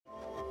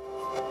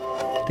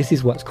This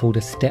is what's called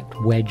a stepped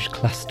wedge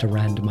cluster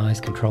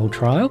randomised controlled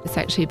trial. It's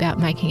actually about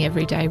making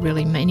every day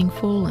really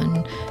meaningful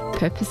and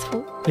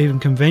purposeful. Even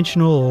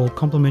conventional or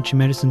complementary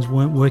medicines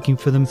weren't working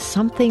for them.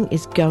 Something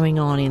is going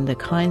on in the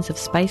kinds of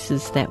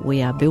spaces that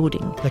we are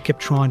building. They kept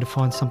trying to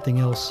find something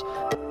else.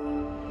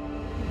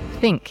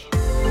 Think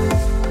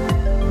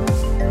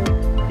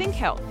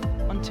Health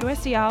on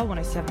 2SER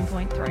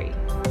 107.3.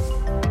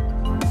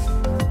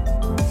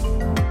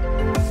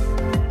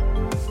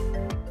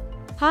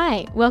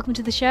 Hi, welcome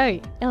to the show.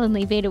 Ellen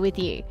Leabeater with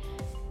you.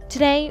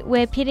 Today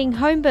we're pitting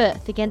home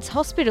birth against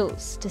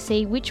hospitals to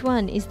see which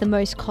one is the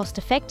most cost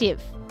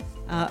effective.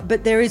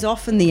 But there is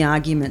often the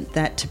argument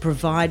that to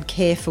provide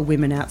care for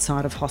women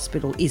outside of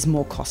hospital is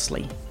more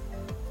costly.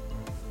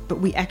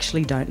 But we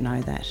actually don't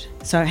know that.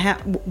 So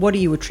what are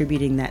you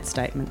attributing that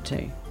statement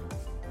to?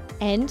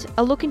 And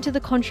a look into the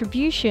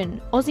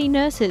contribution Aussie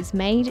nurses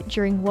made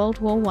during World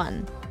War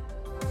I.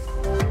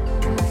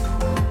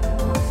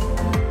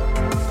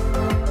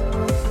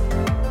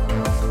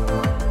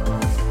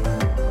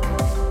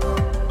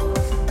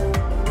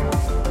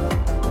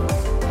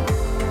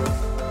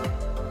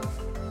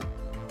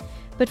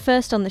 But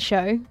first on the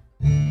show...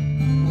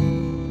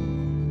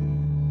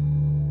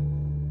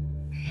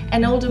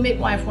 An older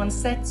midwife once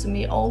said to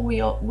me, we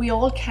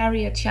all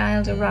carry a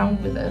child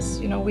around with us.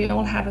 You know, we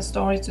all have a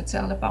story to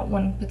tell about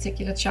one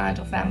particular child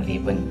or family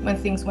when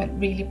things went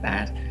really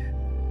bad.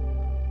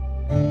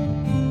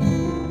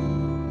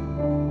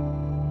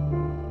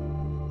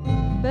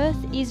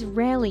 Birth is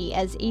rarely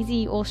as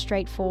easy or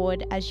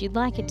straightforward as you'd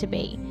like it to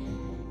be.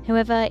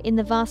 However, in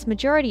the vast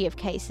majority of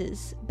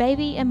cases,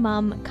 baby and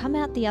mum come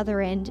out the other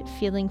end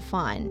feeling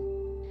fine.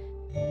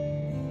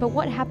 But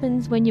what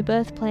happens when your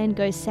birth plan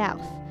goes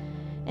south?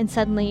 And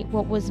suddenly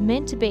what was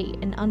meant to be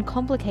an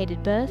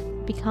uncomplicated birth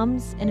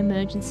becomes an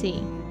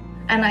emergency.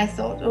 And I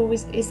thought,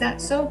 is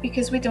that so?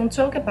 Because we don't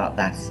talk about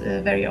that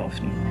very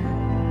often.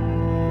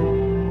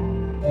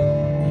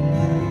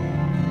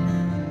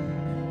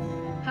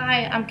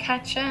 Hi, I'm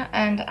Katja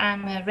and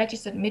I'm a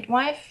registered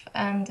midwife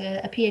and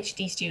a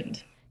PhD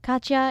student.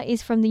 Katja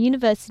is from the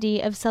University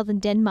of Southern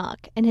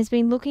Denmark and has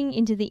been looking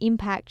into the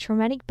impact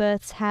traumatic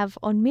births have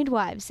on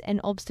midwives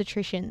and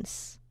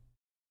obstetricians.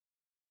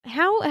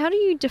 How do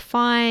you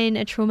define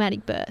a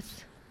traumatic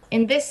birth?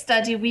 In this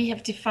study, we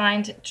have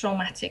defined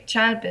traumatic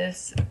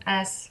childbirths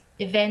as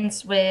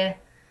events where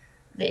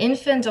the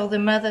infant or the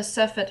mother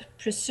suffered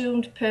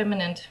presumed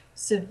permanent,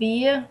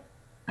 severe,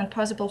 and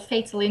possible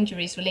fatal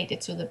injuries related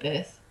to the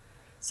birth.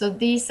 So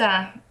these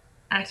are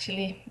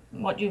actually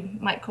what you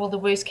might call the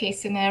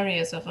worst-case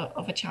scenarios of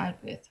a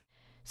childbirth.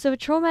 So a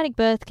traumatic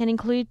birth can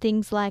include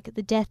things like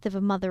the death of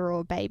a mother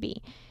or a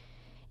baby.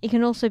 It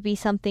can also be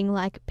something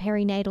like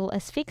perinatal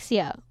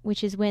asphyxia,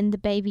 which is when the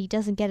baby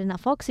doesn't get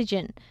enough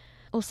oxygen,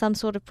 or some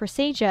sort of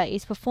procedure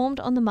is performed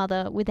on the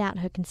mother without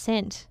her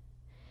consent.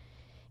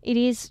 It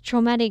is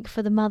traumatic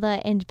for the mother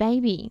and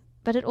baby,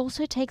 but it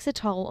also takes a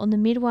toll on the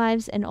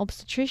midwives and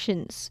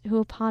obstetricians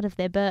who are part of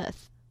their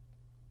birth.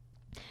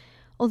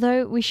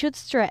 Although we should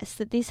stress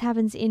that this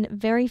happens in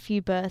very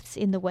few births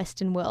in the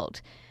Western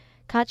world.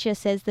 Katja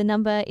says the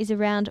number is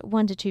around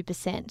 1 to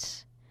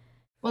 2%.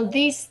 Well,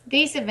 these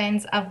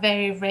events are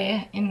very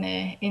rare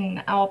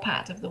in our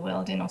part of the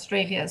world, in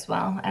Australia as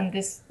well, and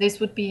this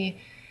would be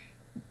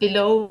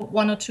below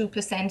 1 or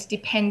 2%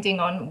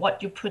 depending on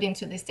what you put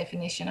into this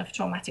definition of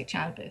traumatic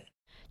childbirth.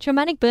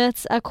 Traumatic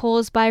births are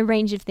caused by a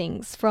range of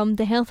things, from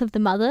the health of the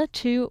mother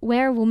to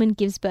where a woman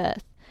gives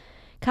birth.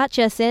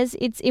 Katja says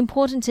it's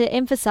important to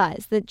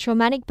emphasise that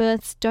traumatic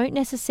births don't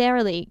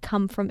necessarily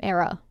come from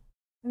error.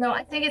 No,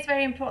 I think it's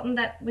very important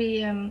that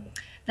we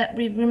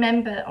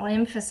remember or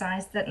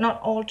emphasize that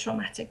not all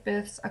traumatic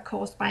births are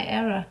caused by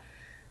error.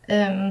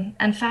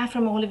 And far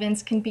from all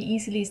events can be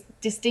easily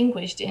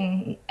distinguished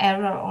in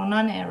error or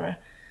non-error.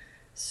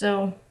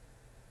 So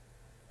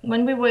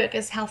when we work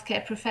as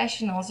healthcare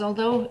professionals,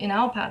 although in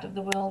our part of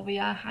the world we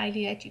are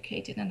highly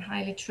educated and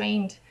highly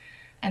trained,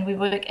 and we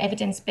work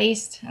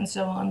evidence-based and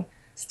so on,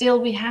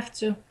 still we have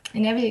to,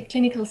 in every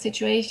clinical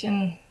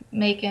situation,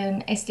 make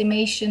an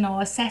estimation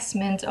or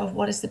assessment of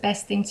what is the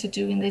best thing to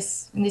do in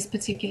this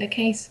particular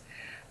case.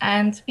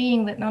 And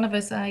being that none of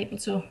us are able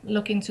to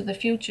look into the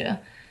future,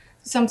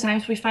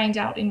 sometimes we find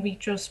out in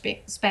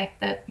retrospect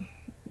that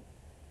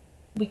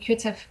we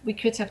could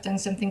have done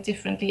something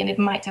differently and it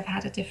might have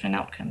had a different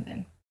outcome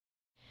then.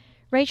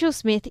 Rachel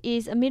Smith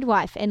is a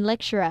midwife and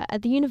lecturer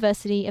at the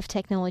University of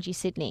Technology,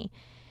 Sydney.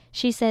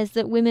 She says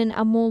that women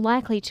are more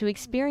likely to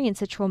experience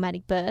a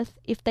traumatic birth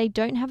if they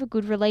don't have a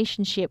good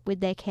relationship with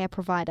their care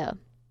provider.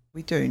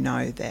 We do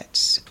know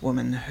that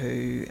women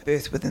who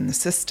birth within the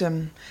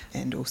system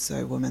and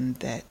also women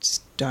that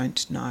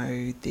don't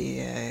know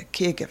their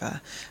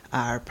caregiver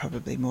are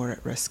probably more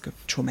at risk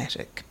of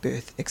traumatic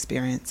birth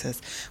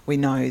experiences. We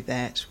know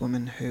that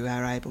women who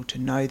are able to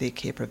know their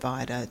care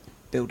provider,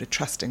 build a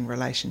trusting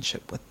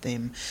relationship with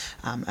them,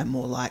 are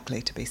more likely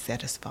to be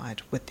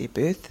satisfied with their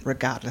birth,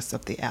 regardless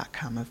of the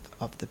outcome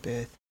of the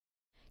birth.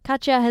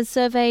 Katja has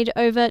surveyed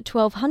over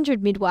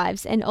 1,200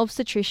 midwives and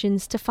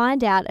obstetricians to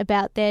find out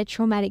about their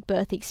traumatic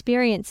birth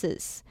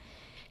experiences.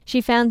 She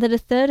found that a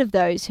third of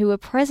those who were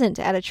present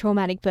at a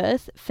traumatic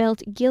birth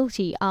felt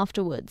guilty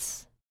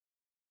afterwards.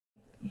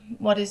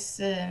 What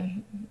is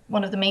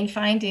one of the main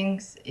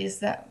findings is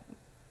that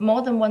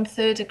more than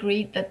 1/3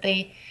 agreed that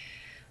they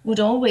would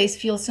always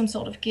feel some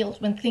sort of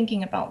guilt when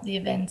thinking about the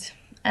event.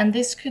 And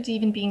this could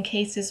even be in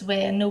cases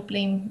where no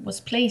blame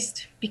was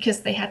placed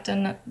because they had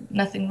done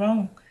nothing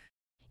wrong.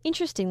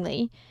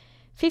 Interestingly,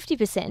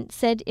 50%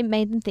 said it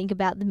made them think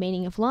about the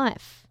meaning of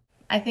life.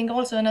 I think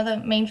also another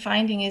main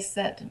finding is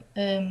that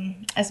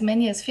as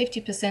many as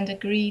 50%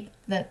 agreed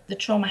that the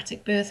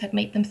traumatic birth had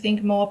made them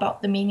think more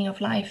about the meaning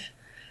of life.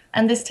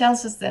 And this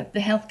tells us that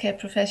the healthcare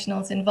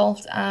professionals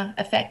involved are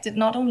affected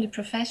not only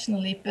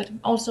professionally, but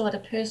also at a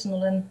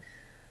personal and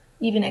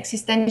even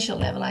existential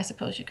level, I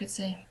suppose you could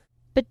say.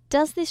 But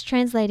does this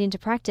translate into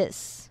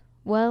practice?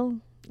 Well,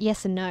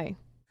 yes and no.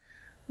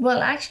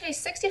 Well, actually,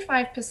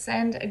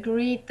 65%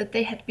 agreed that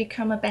they had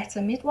become a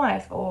better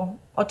midwife or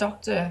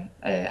doctor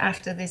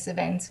after this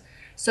event.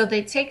 So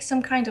they take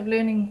some kind of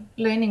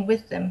learning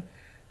with them,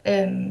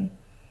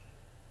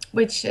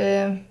 which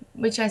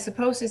I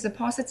suppose is a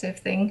positive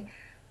thing.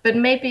 But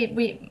maybe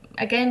we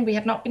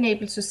have not been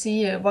able to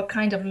see what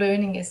kind of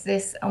learning is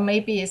this, or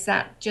maybe is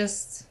that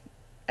just,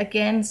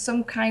 again,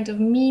 some kind of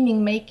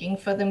meaning making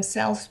for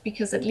themselves,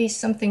 because at least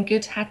something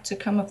good had to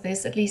come of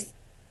this. At least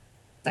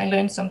I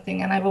learned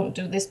something and I won't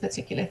do this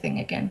particular thing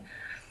again.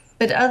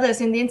 But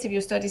others in the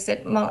interview study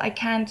said, well,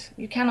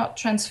 you cannot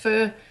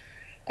transfer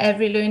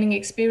every learning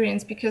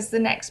experience because the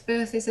next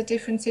birth is a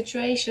different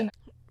situation.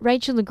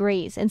 Rachel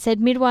agrees and said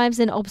midwives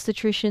and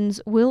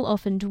obstetricians will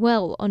often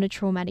dwell on a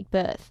traumatic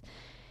birth.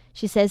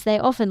 She says they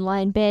often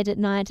lie in bed at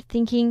night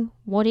thinking,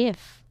 what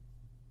if?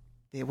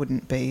 There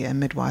wouldn't be a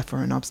midwife or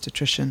an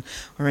obstetrician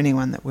or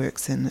anyone that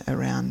works in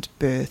around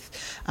birth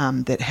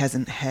that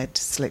hasn't had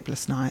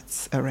sleepless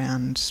nights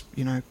around,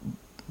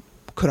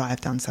 could I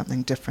have done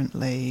something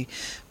differently?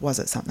 Was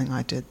it something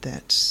I did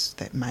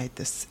that made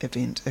this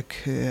event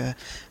occur?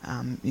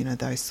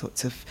 Those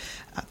sorts of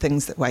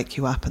things that wake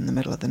you up in the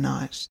middle of the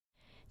night.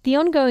 The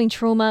ongoing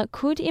trauma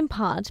could in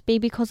part be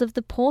because of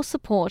the poor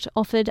support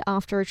offered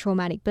after a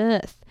traumatic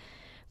birth.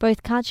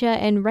 Both Katja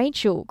and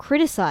Rachel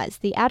criticise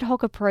the ad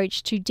hoc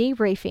approach to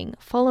debriefing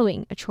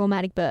following a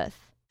traumatic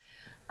birth.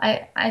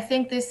 I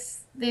think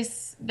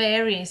this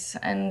varies,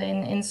 and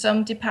in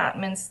some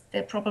departments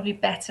they're probably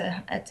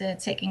better at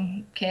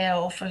taking care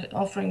of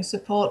offering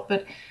support.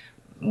 But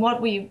what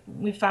we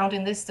found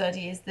in this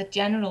study is the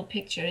general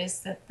picture is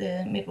that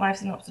the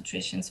midwives and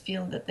obstetricians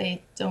feel that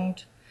they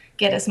don't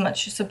get as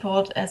much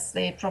support as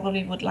they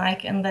probably would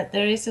like, and that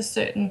there is a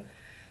certain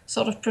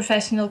sort of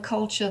professional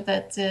culture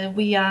that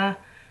we're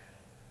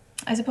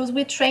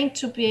trained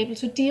to be able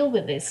to deal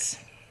with this,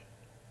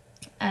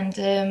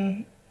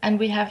 and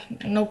we have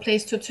no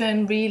place to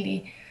turn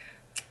really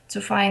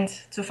to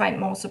find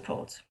more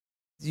support.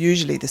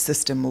 Usually the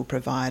system will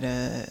provide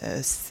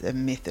a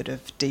method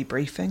of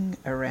debriefing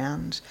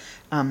around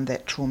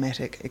that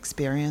traumatic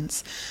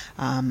experience,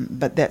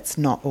 but that's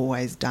not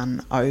always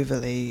done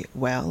overly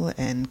well,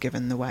 and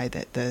given the way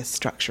that the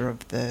structure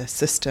of the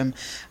system,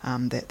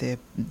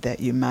 that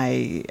you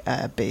may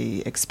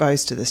be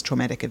exposed to this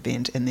traumatic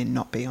event and then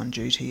not be on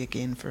duty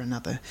again for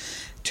another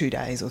 2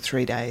 days or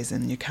 3 days,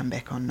 and you come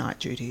back on night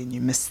duty and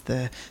you miss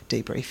the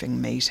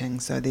debriefing meeting.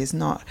 So there's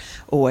not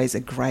always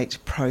a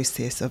great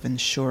process of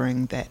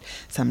ensuring that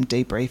some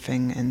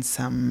debriefing and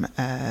some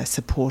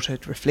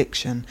supported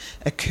reflection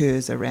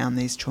occurs around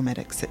these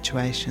traumatic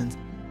situations.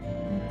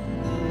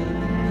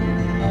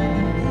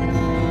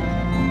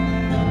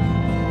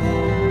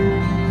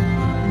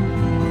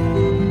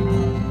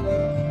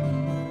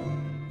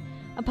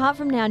 Apart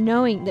from now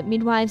knowing that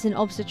midwives and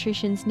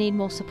obstetricians need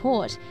more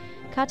support,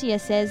 Katja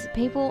says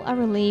people are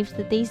relieved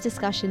that these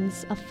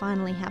discussions are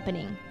finally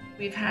happening.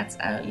 We've had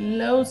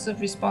loads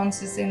of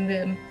responses in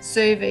the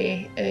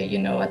survey,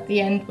 at the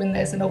end when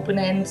there's an open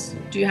end,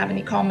 do you have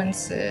any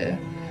comments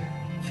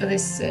for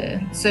this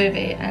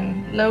survey?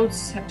 And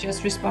loads have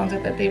just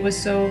responded that they were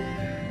so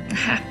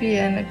happy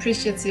and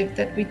appreciative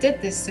that we did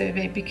this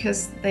survey,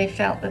 because they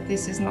felt that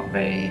this is not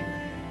very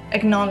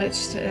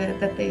acknowledged,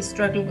 that they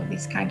struggle with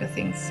these kind of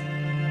things.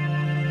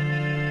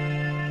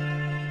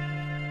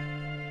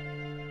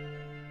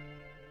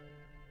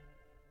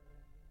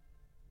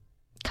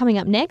 Coming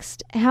up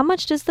next, how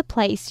much does the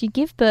place you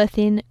give birth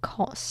in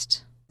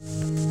cost?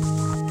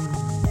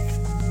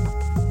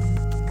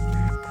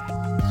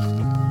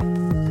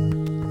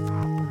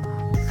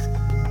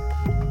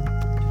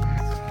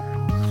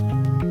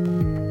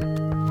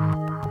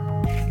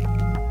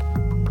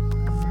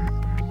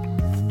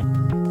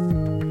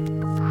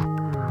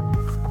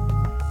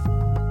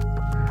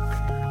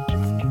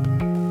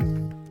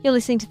 You're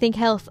listening to Think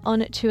Health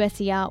on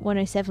 2SER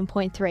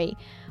 107.3,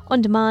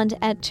 on demand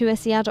at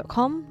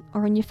 2ser.com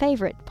or on your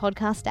favourite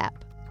podcast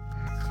app.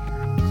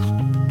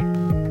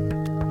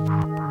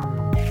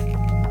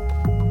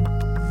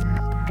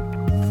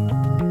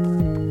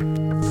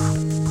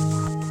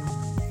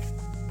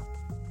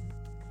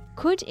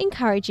 Could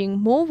encouraging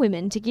more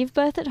women to give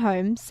birth at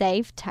home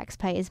save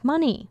taxpayers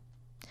money?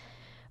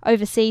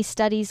 Overseas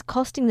studies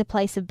costing the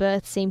place of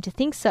birth seem to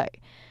think so,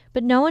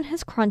 but no one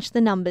has crunched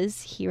the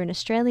numbers here in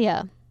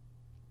Australia.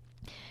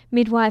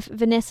 Midwife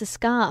Vanessa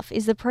Scarf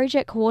is the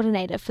project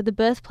coordinator for the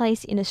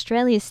Birthplace in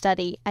Australia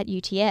study at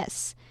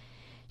UTS.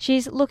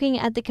 She's looking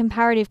at the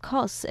comparative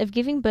costs of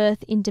giving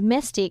birth in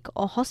domestic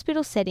or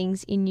hospital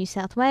settings in New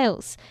South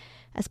Wales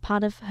as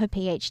part of her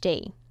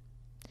PhD.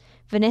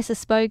 Vanessa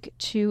spoke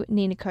to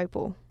Ninah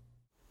Kopel.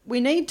 We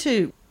need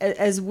to,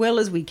 as well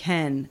as we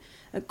can,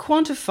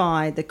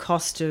 quantify the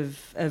cost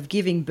of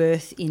giving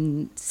birth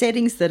in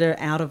settings that are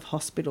out of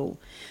hospital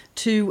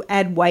to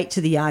add weight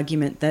to the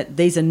argument that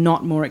these are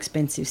not more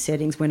expensive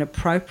settings when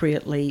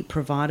appropriately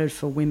provided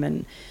for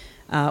women.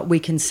 We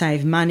can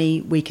save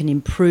money, we can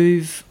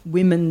improve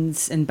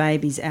women's and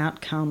babies'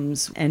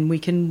 outcomes, and we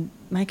can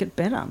make it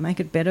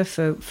better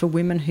for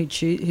women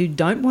who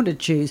don't want to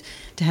choose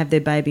to have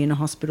their baby in a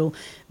hospital.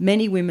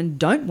 Many women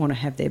don't want to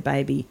have their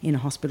baby in a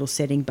hospital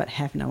setting but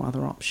have no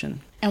other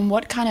option. And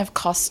what kind of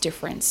cost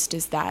difference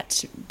does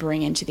that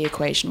bring into the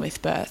equation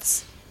with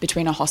births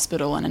between a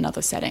hospital and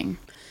another setting?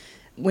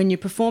 When you're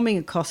performing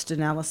a cost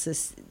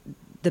analysis,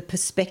 the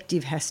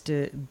perspective has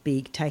to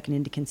be taken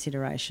into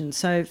consideration.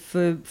 So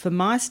for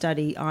my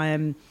study, I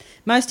am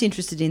most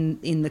interested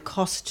in the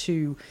cost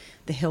to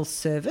the health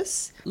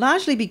service,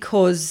 largely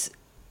because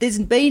there's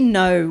been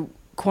no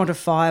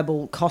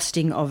quantifiable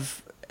costing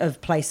of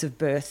place of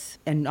birth,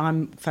 and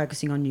I'm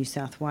focusing on New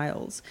South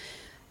Wales.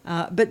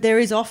 But there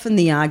is often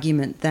the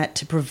argument that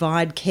to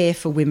provide care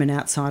for women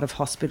outside of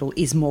hospital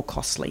is more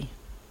costly.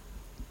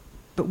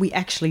 But we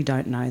actually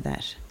don't know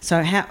that.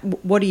 So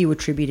what are you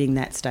attributing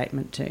that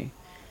statement to?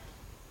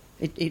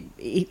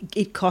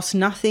 It costs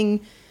nothing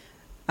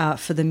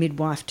for the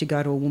midwife to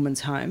go to a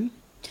woman's home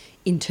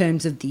in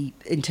terms of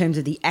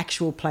the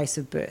actual place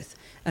of birth.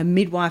 A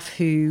midwife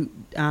who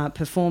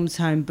performs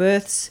home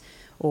births,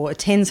 or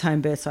attends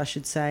home births, I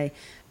should say,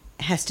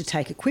 has to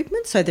take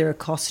equipment, so there are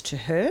costs to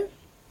her.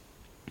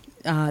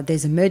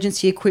 There's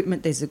emergency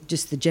equipment. There's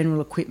just the general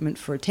equipment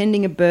for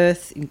attending a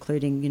birth,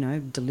 including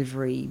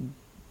delivery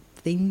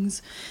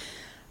things.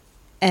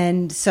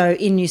 And so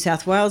in New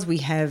South Wales, we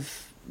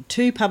have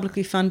 2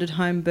 publicly funded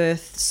home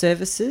birth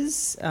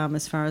services.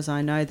 As far as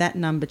I know, that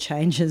number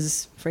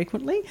changes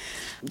frequently.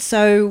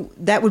 So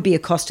that would be a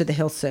cost to the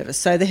health service.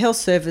 So the health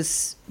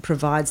service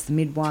provides the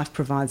midwife,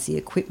 provides the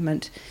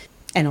equipment,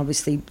 and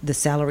obviously the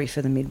salary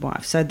for the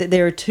midwife. So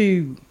there are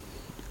 2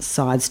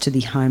 sides to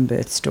the home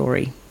birth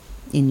story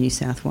in New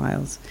South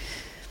Wales.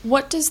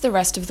 What does the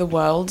rest of the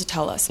world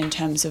tell us in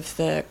terms of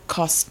the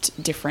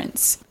cost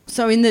difference?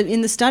 So in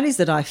the studies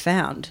that I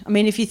found, I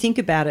mean, if you think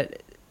about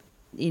it,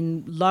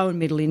 in low and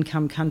middle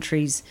income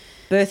countries,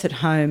 birth at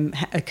home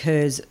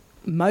occurs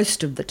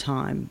most of the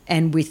time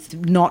and with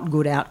not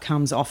good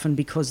outcomes often,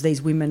 because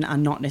these women are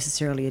not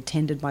necessarily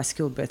attended by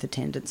skilled birth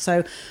attendants.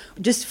 So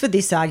just for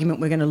this argument,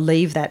 we're going to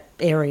leave that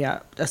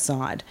area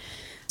aside.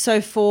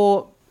 So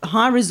for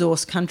high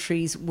resource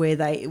countries where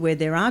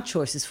there are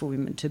choices for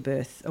women to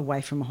birth away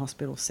from a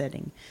hospital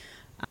setting,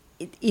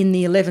 in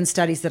the 11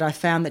 studies that I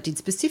found that did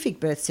specific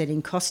birth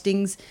setting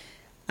costings,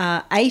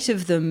 8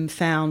 of them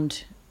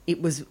found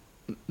it was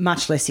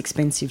much less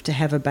expensive to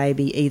have a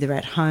baby either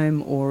at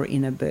home or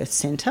in a birth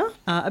centre.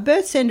 A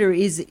birth centre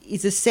is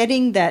a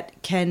setting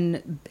that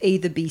can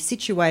either be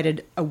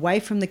situated away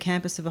from the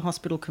campus of a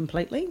hospital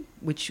completely,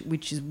 which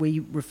is, we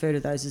refer to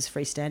those as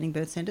freestanding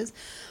birth centres,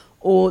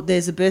 or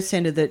there's a birth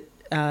centre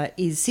that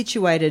is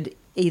situated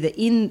either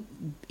in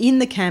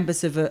the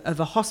campus of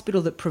a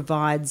hospital that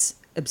provides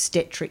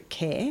obstetric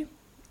care,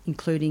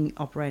 including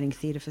operating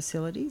theatre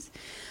facilities.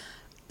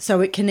 So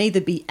it can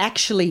either be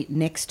actually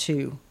next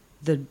to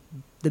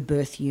the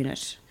birth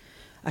unit,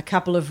 a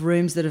couple of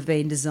rooms that have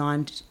been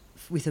designed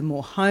with a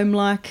more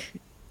home-like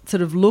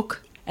sort of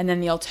look. And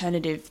then the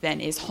alternative then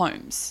is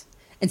homes.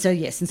 And so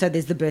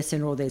there's the birth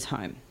centre or there's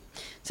home.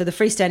 So the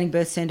freestanding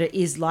birth centre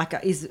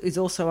is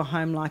also a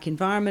home-like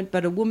environment,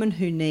 but a woman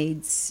who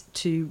needs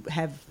to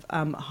have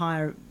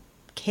higher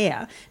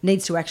care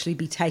needs to actually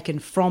be taken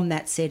from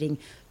that setting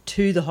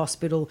to the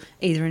hospital,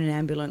 either in an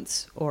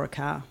ambulance or a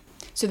car.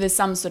 So there's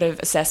some sort of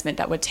assessment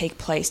that would take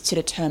place to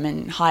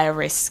determine higher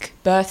risk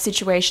birth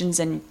situations,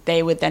 and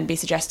they would then be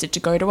suggested to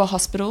go to a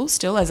hospital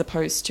still as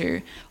opposed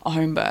to a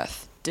home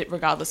birth,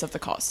 regardless of the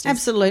cost.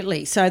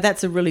 Absolutely. So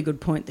that's a really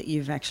good point that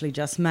you've actually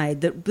just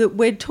made, that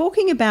we're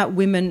talking about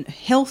women,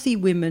 healthy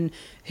women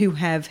who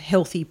have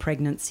healthy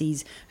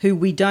pregnancies, who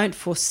we don't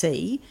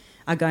foresee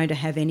are going to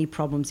have any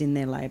problems in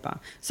their labour.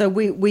 So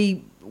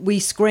we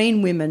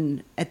screen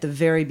women at the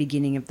very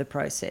beginning of the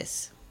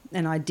process.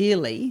 And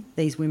ideally,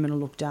 these women are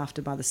looked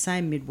after by the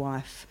same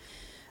midwife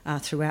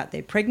throughout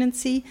their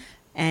pregnancy,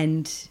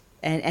 and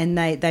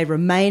they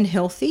remain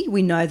healthy.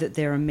 We know that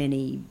there are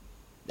many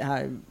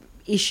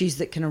issues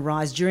that can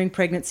arise during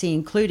pregnancy,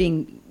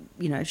 including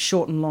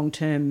short and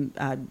long-term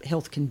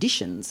health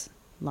conditions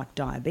like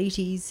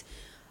diabetes,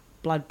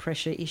 blood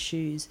pressure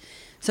issues.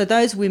 So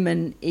those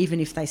women, even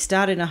if they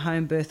start in a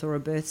home birth or a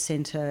birth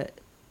centre,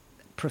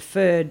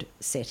 preferred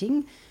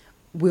setting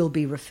will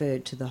be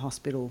referred to the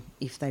hospital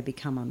if they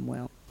become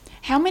unwell.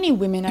 How many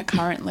women are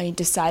currently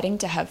deciding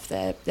to have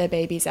their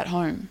babies at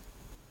home?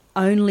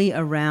 Only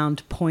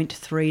around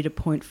 0.3 to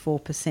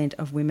 0.4%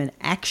 of women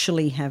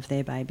actually have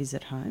their babies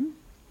at home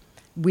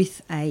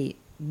with a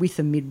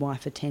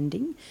midwife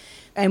attending.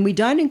 And we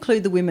don't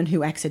include the women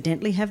who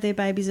accidentally have their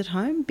babies at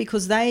home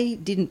because they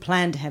didn't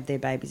plan to have their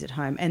babies at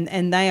home,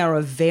 and they are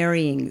of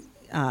varying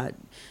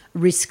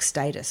risk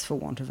status, for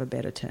want of a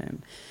better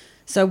term.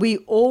 So we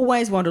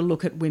always want to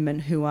look at women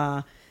who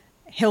are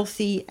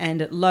healthy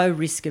and at low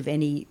risk of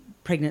any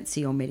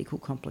pregnancy or medical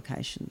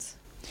complications.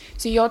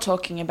 So you're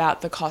talking about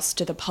the cost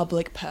to the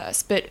public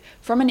purse, but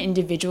from an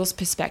individual's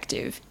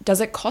perspective, does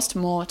it cost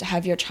more to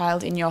have your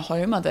child in your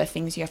home? Are there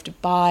things you have to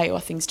buy or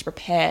things to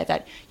prepare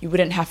that you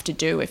wouldn't have to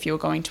do if you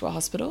were going to a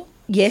hospital?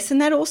 Yes,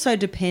 and that also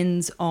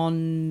depends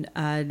on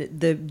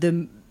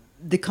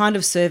the kind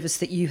of service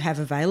that you have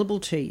available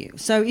to you.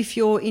 So if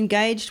you're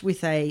engaged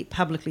with a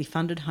publicly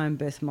funded home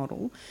birth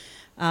model,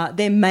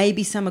 there may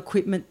be some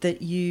equipment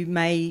that you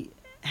may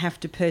have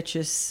to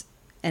purchase.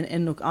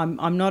 And look,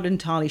 I'm not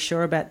entirely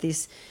sure about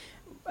this.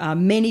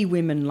 Many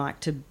women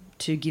like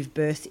to give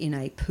birth in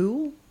a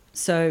pool.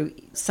 So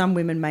some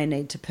women may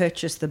need to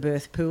purchase the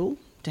birth pool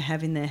to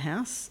have in their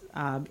house.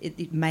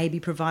 It may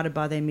be provided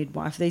by their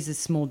midwife. These are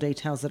small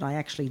details that I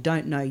actually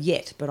don't know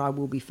yet, but I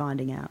will be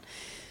finding out.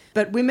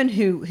 But women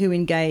who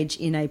engage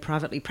in a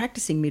privately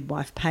practicing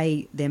midwife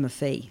pay them a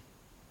fee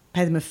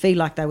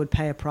like they would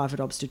pay a private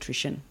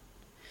obstetrician.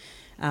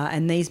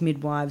 And these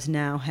midwives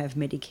now have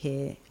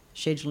Medicare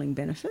scheduling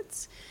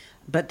benefits,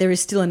 but there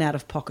is still an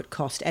out-of-pocket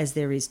cost as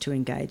there is to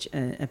engage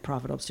a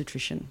private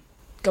obstetrician.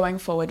 Going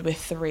forward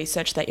with the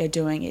research that you're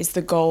doing, is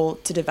the goal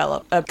to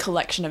develop a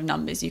collection of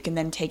numbers you can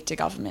then take to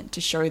government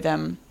to show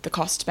them the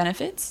cost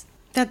benefits?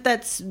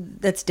 That's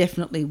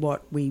definitely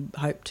what we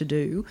hope to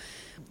do.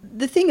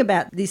 The thing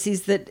about this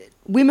is that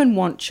women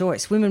want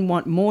choice. Women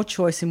want more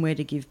choice in where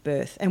to give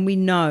birth, and we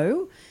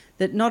know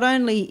that not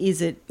only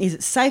is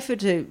it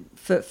safer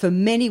for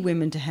many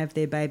women to have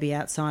their baby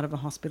outside of a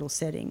hospital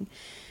setting,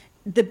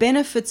 the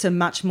benefits are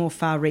much more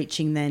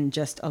far-reaching than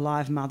just a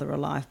live mother, a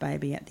live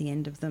baby at the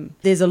end of them.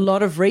 There's a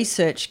lot of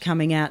research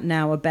coming out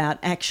now about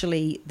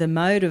actually the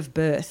mode of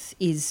birth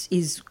is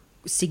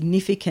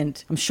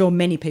significant. I'm sure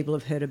many people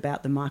have heard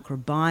about the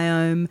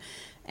microbiome,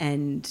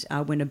 and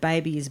when a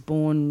baby is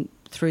born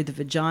through the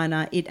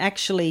vagina, it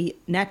actually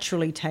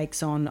naturally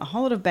takes on a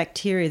whole lot of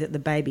bacteria that the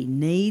baby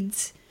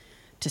needs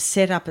to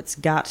set up its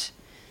gut,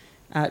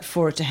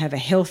 for it to have a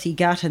healthy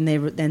gut, and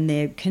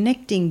they're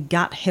connecting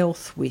gut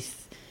health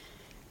with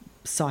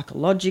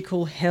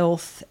psychological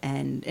health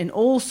and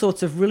all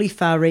sorts of really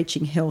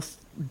far-reaching health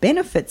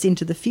benefits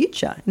into the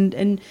future.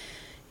 And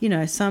you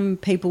know, some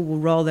people will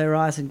roll their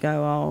eyes and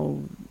go,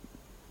 "Oh,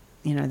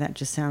 you know, that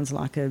just sounds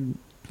like a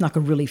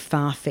really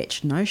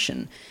far-fetched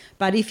notion."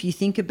 But if you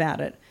think about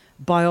it,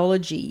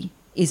 biology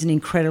is an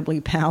incredibly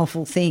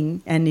powerful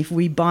thing, and if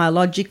we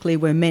biologically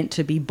were meant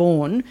to be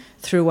born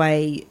through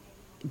a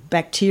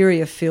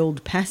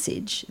bacteria-filled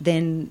passage,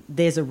 then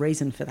there's a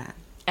reason for that.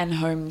 And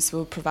homes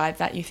will provide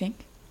that, you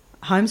think?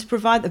 Homes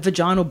provide, the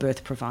vaginal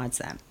birth provides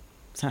that.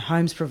 So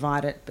homes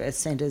provide it, birth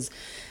centres,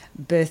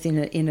 birth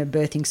in a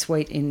birthing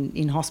suite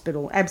in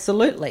hospital,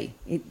 absolutely.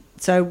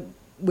 So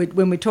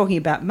when we're talking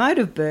about mode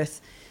of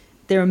birth,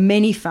 there are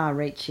many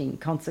far-reaching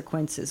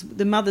consequences.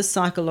 The mother's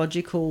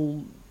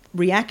psychological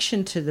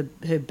reaction to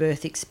her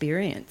birth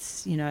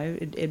experience, you know,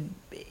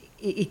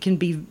 it can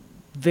be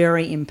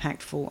very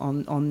impactful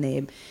on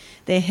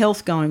their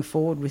health going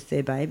forward with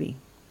their baby.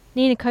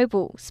 Ninah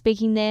Kopel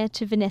speaking there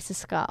to Vanessa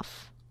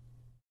Scarf.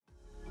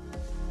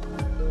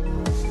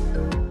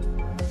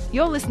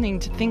 You're listening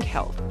to Think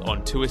Health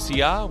on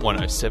 2SER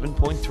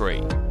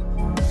 107.3.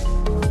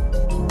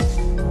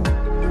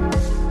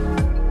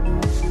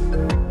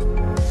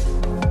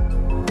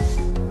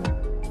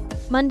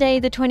 Monday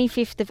the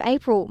 25th of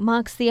April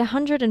marks the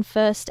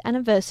 101st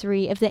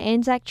anniversary of the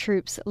Anzac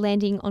troops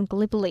landing on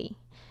Gallipoli.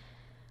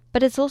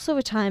 But it's also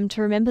a time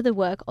to remember the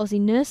work Aussie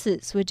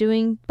nurses were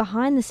doing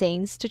behind the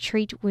scenes to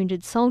treat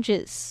wounded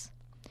soldiers.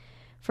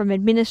 From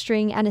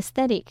administering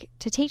anaesthetic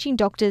to teaching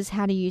doctors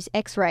how to use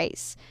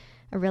X-rays,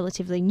 a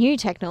relatively new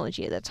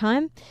technology at the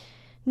time,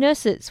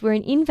 nurses were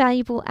an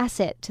invaluable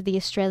asset to the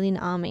Australian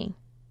Army.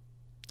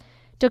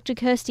 Dr.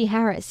 Kirsty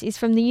Harris is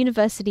from the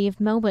University of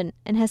Melbourne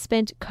and has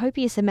spent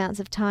copious amounts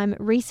of time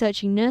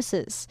researching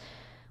nurses,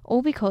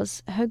 all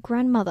because her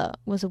grandmother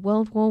was a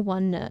World War I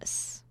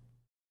nurse.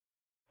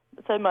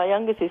 So my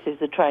younger sister,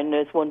 as a trained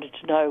nurse, wanted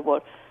to know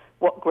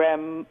what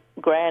Gran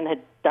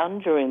had done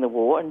during the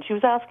war, and she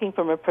was asking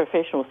from a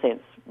professional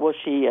sense. Was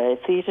she a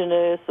theatre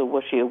nurse or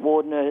was she a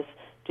ward nurse?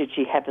 Did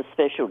she have a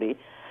specialty?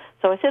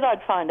 So I said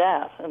I'd find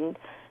out, and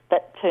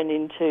that turned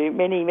into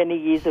many, many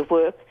years of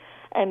work.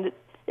 And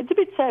it's a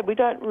bit sad, we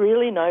don't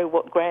really know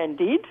what Gran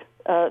did.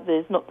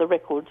 There's not the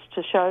records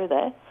to show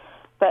that.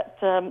 But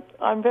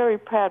I'm very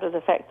proud of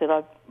the fact that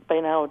I've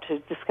been able to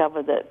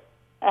discover that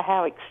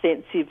how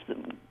extensive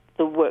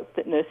the work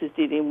that nurses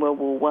did in World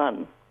War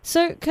I.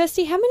 So,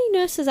 Kirsty, how many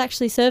nurses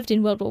actually served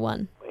in World War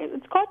I?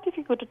 It's quite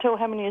difficult to tell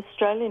how many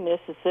Australian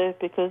nurses served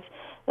because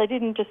they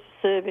didn't just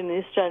serve in the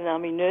Australian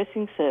Army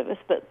Nursing Service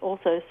but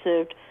also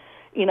served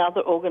in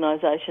other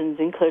organisations,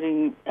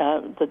 including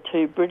the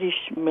two British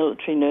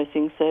military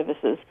nursing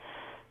services.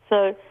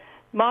 So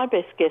my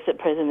best guess at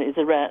present is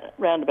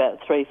around about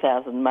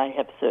 3,000 may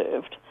have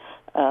served.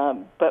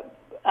 But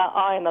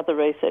I and other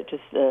researchers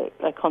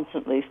are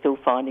constantly still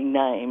finding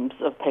names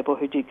of people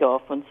who did go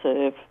off and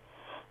serve.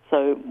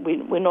 So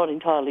we're not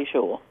entirely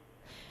sure.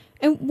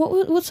 And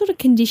what sort of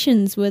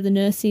conditions were the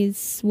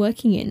nurses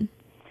working in?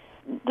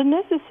 The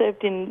nurses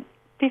served in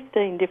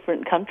 15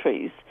 different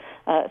countries.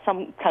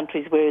 Some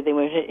countries where there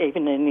weren't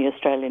even any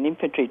Australian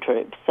infantry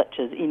troops, such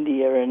as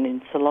India and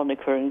in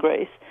Salonika and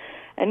Greece.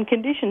 And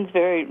conditions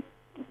vary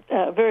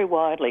very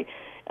widely.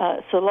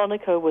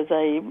 Salonika was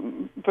a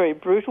very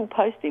brutal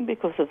posting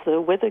because of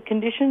the weather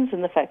conditions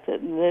and the fact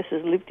that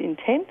nurses lived in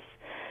tents.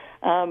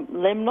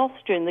 Lemnos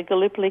during the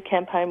Gallipoli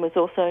campaign was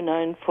also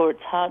known for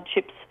its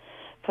hardships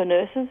for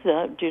nurses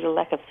due to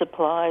lack of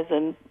supplies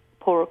and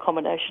poor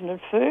accommodation and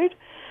food.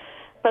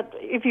 But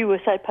if you were,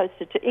 say,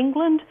 posted to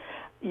England,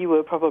 you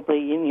were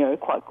probably in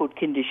quite good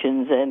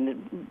conditions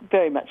and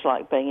very much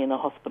like being in a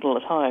hospital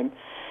at home.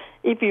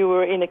 If you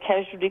were in a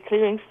casualty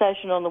clearing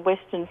station on the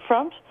Western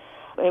Front,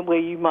 where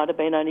you might have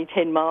been only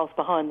 10 miles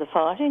behind the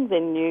fighting,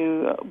 then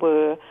you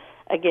were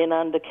again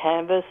under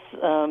canvas.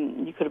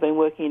 You could have been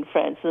working in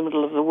France in the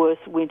middle of the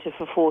worst winter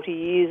for 40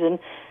 years and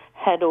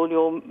had all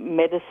your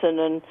medicine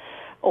and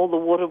all the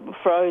water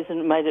froze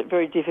and made it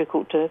very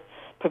difficult to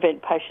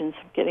prevent patients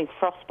from getting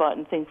frostbite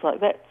and things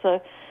like that.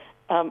 So,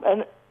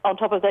 and on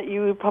top of that,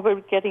 you were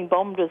probably getting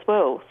bombed as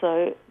well.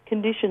 So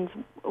conditions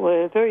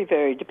were very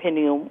varied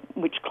depending on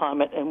which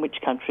climate and which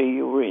country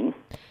you were in.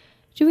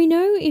 Do we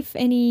know if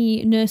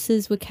any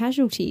nurses were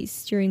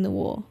casualties during the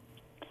war?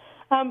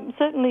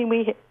 Certainly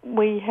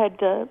we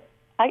had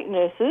 8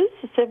 nurses,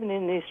 7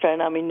 in the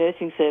Australian Army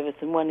Nursing Service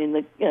and 1 in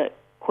the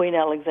Queen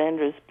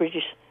Alexandra's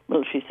British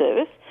Military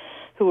Service,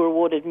 who were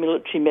awarded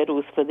military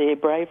medals for their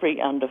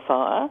bravery under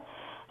fire.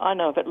 I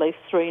know of at least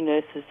 3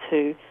 nurses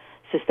who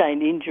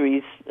sustained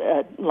injuries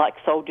like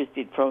soldiers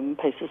did from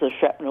pieces of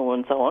shrapnel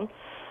and so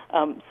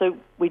on. So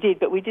we did,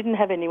 but we didn't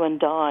have anyone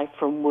die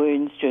from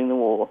wounds during the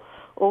war.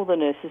 All the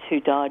nurses who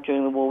died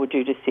during the war were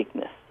due to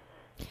sickness.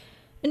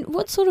 And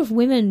what sort of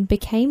women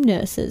became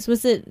nurses?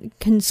 Was it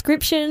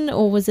conscription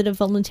or was it a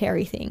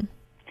voluntary thing?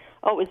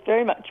 Oh, it was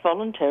very much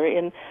voluntary,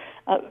 and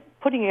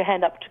putting your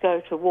hand up to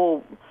go to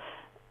war.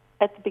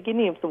 At the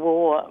beginning of the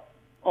war,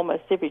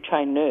 almost every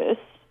trained nurse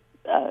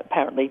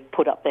apparently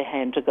put up their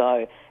hand to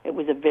go. It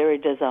was a very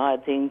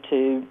desired thing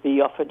to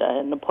be offered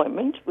an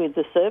appointment with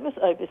the service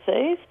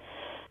overseas.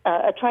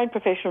 A trained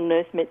professional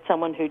nurse met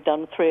someone who'd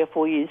done 3 or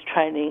 4 years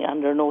training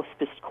under an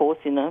auspiced course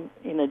in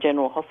a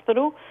general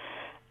hospital.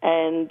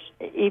 And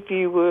if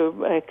you were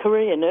a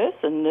career nurse,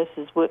 and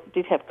nurses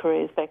did have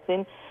careers back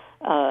then,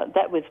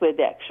 that was where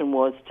the action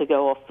was, to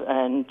go off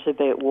and to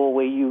be at war,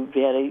 where you would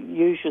be able to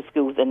use your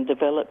skills and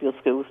develop your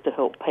skills to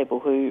help people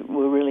who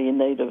were really in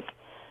need of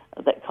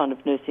that kind of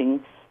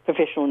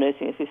professional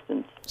nursing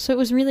assistance. So it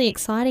was really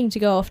exciting to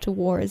go off to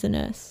war as a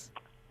nurse?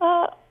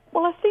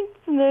 Well, I think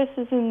the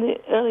nurses in the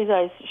early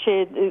days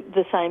shared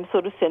the same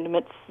sort of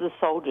sentiments as the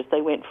soldiers.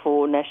 They went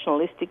for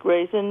nationalistic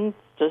reasons,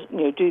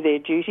 to do their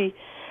duty.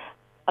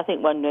 I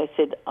think one nurse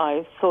said,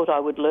 I thought I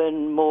would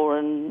learn more,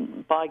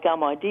 and by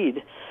gum I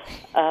did.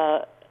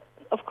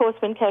 Of course,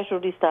 when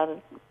casualties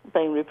started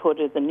being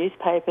reported in the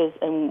newspapers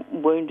and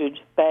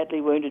badly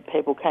wounded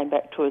people came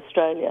back to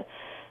Australia,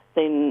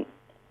 then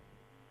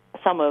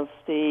some of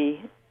the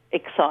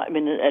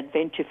excitement and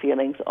adventure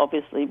feelings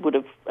obviously would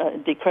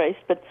have decreased.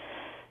 But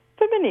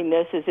for many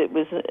nurses, it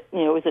was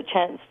a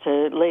chance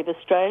to leave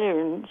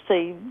Australia and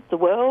see the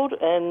world,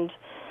 and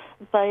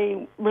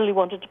they really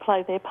wanted to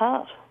play their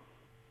part.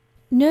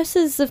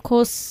 Nurses, of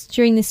course,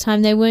 during this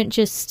time, they weren't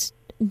just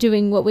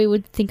doing what we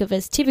would think of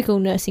as typical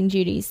nursing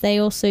duties. They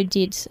also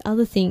did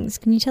other things.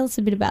 Can you tell us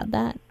a bit about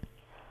that?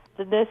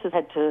 The nurses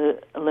had to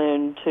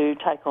learn to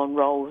take on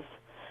roles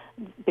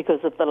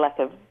because of the lack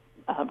of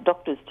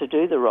doctors to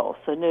do the role.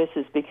 So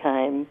nurses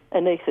became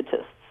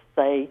anaesthetists.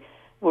 They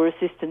were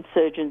assistant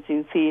surgeons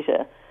in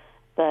theatre.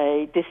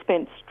 They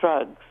dispensed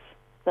drugs.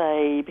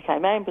 They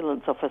became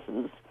ambulance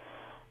officers.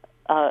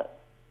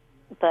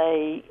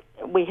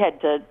 We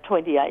had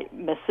 28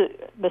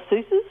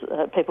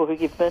 masseuses, people who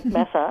give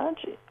massage,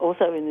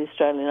 also in the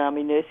Australian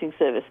Army Nursing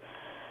Service.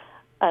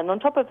 And on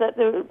top of that,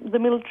 the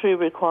military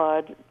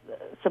required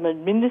some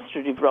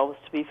administrative roles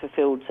to be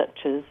fulfilled,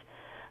 such as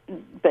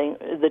being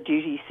the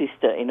duty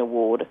sister in a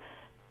ward,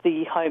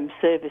 the home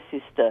service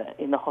sister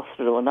in the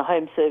hospital, and the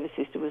home service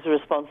sister was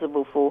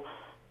responsible for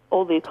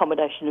all the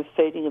accommodation and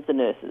feeding of the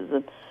nurses.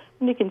 And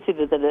when you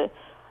consider that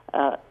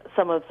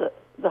some of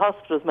the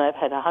hospitals may have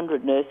had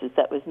 100 nurses,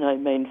 that was no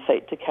mean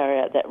feat to carry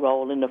out that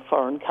role in a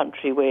foreign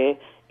country where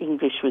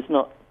English was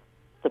not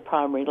the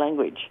primary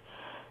language.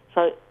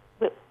 So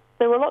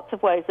there were lots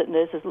of ways that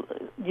nurses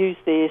use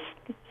their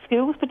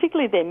skills,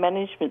 particularly their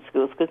management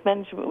skills, because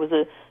management was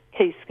a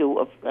key skill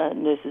of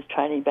nurses'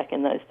 training back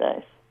in those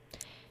days.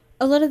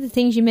 A lot of the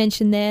things you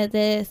mentioned there,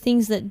 they're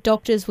things that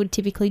doctors would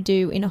typically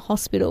do in a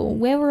hospital.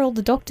 Where were all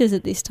the doctors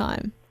at this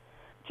time?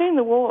 During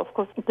the war, of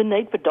course, the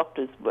need for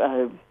doctors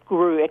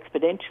grew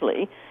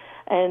exponentially,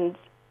 and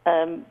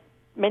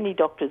many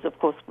doctors, of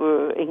course,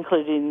 were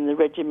included in the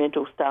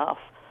regimental staff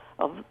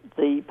of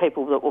the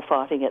people that were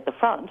fighting at the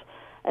front,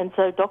 and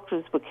so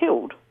doctors were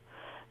killed.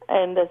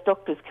 And as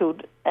doctors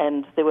killed,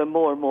 and there were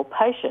more and more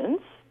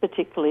patients,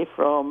 particularly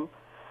from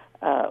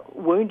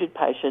wounded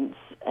patients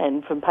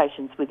and from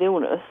patients with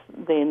illness,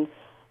 then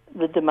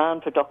the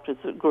demand for doctors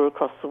grew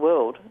across the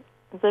world.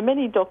 And so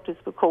many doctors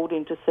were called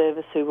into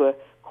service who were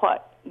quite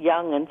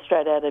young and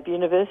straight out of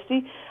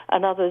university,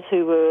 and others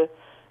who were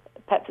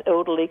perhaps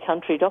elderly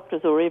country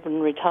doctors or even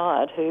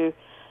retired who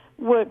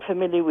weren't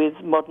familiar with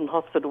modern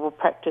hospital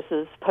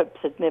practices, perhaps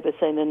had never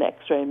seen an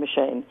X-ray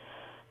machine.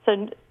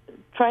 So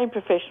trained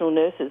professional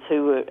nurses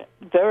who were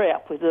very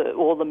up with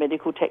all the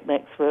medical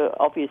techniques were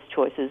obvious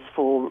choices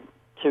to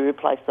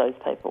replace those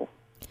people.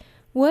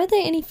 Were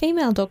there any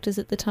female doctors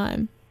at the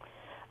time?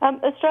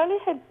 Australia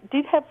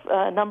did have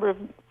a number of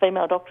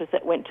female doctors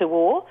that went to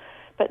war,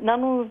 but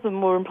none of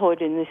them were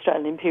employed in the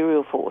Australian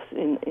Imperial Force,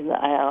 in the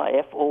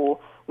ARF or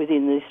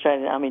within the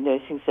Australian Army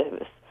Nursing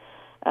Service.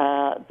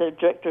 The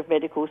Director of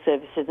Medical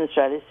Services in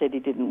Australia said he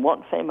didn't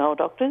want female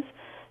doctors,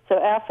 so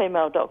our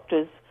female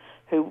doctors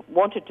who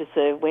wanted to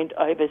serve went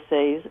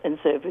overseas and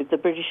served with the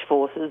British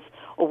forces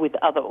or with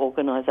other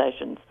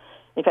organisations.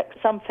 In fact,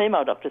 some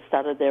female doctors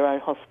started their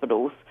own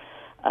hospitals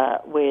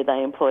where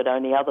they employed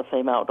only other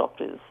female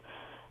doctors.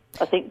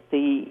 I think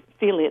the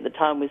feeling at the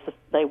time was that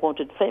they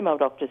wanted female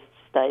doctors to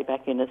stay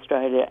back in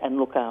Australia and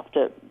look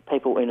after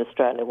people in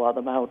Australia while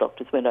the male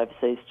doctors went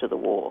overseas to the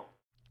war.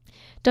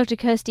 Dr.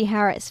 Kirsty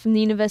Harris from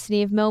the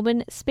University of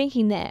Melbourne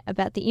speaking there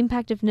about the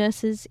impact of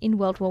nurses in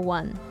World War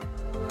I.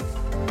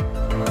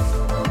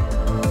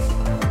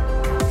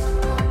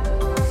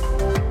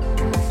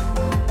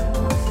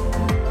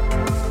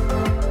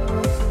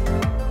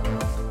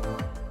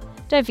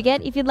 Don't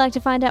forget, if you'd like to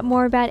find out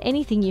more about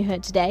anything you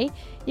heard today,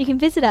 you can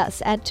visit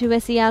us at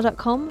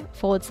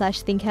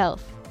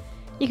 2ser.com/thinkhealth.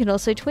 You can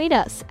also tweet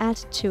us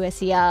at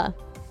 2ser.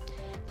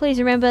 Please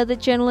remember that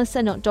journalists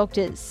are not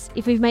doctors.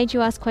 If we've made you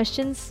ask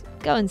questions,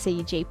 go and see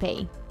your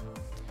GP.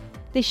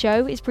 This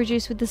show is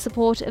produced with the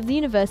support of the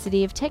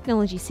University of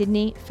Technology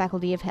Sydney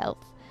Faculty of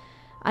Health.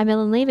 I'm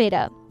Ellen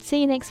Leabeater.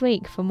 See you next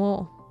week for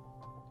more.